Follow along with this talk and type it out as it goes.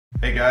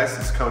Hey guys,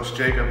 it's Coach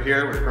Jacob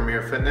here with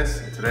Premier Fitness,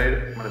 and today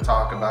I'm going to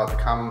talk about the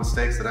common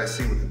mistakes that I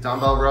see with the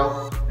dumbbell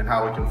row and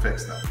how we can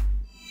fix them.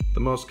 The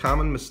most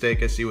common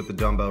mistake I see with the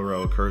dumbbell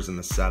row occurs in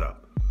the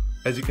setup.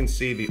 As you can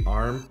see, the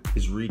arm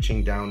is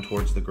reaching down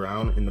towards the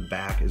ground and the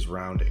back is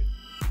rounding.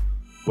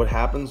 What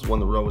happens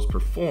when the row is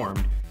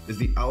performed is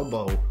the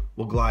elbow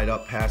will glide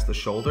up past the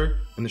shoulder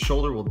and the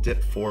shoulder will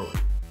dip forward.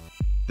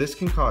 This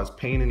can cause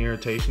pain and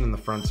irritation in the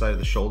front side of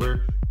the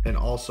shoulder and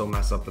also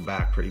mess up the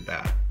back pretty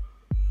bad.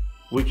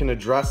 We can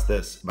address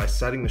this by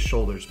setting the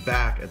shoulders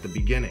back at the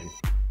beginning,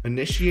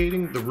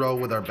 initiating the row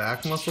with our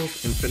back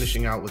muscles and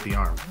finishing out with the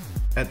arm.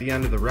 At the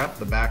end of the rep,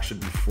 the back should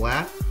be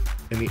flat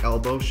and the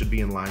elbow should be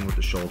in line with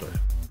the shoulder.